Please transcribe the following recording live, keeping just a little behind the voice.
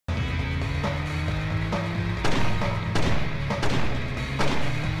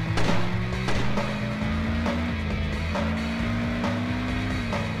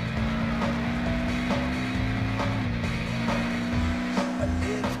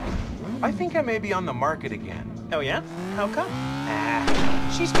I think I may be on the market again. Oh yeah? How come?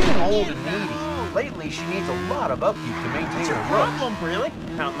 She's getting old and needy. Lately, she needs a lot of upkeep to maintain What's your her looks. problem, really?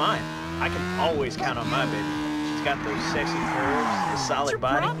 Count mine. I can always count on my baby. She's got those sexy curves, the solid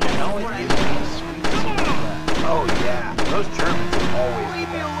body, and always gives me a sweet smile. Oh yeah, those Germans are always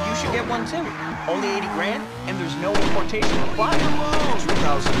the best. You should get one too. Only 80 grand, and there's no importation required.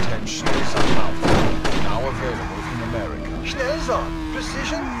 2010 Schnellzahn now available in America. Schnellzahn.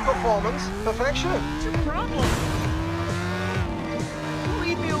 Precision, performance, perfection. What's your problem?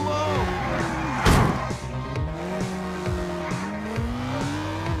 Leave me alone.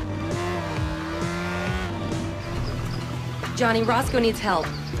 Johnny, Roscoe needs help.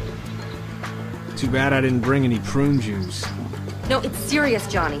 Too bad I didn't bring any prune juice. No, it's serious,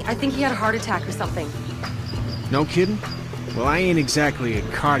 Johnny. I think he had a heart attack or something. No kidding? Well, I ain't exactly a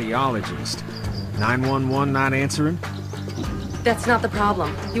cardiologist. 911 not answering? That's not the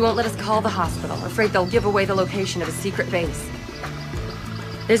problem. He won't let us call the hospital. Afraid they'll give away the location of his secret base.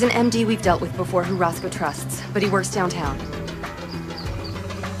 There's an MD we've dealt with before who Roscoe trusts, but he works downtown.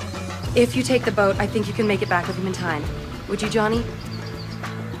 If you take the boat, I think you can make it back with him in time. Would you, Johnny?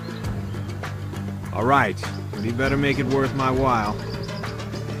 All right, but he better make it worth my while.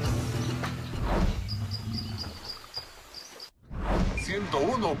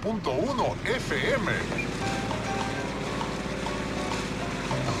 FM.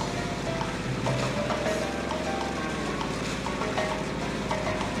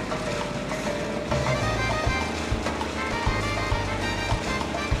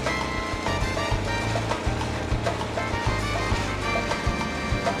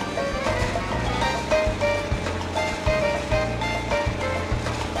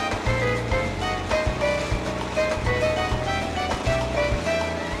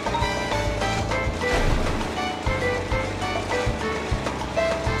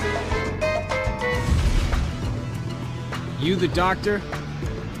 You the doctor?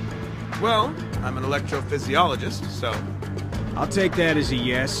 Well, I'm an electrophysiologist, so... I'll take that as a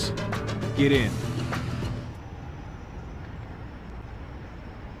yes. Get in.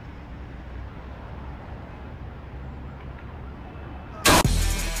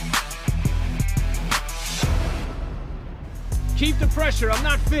 Keep the pressure, I'm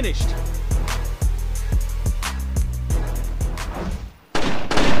not finished.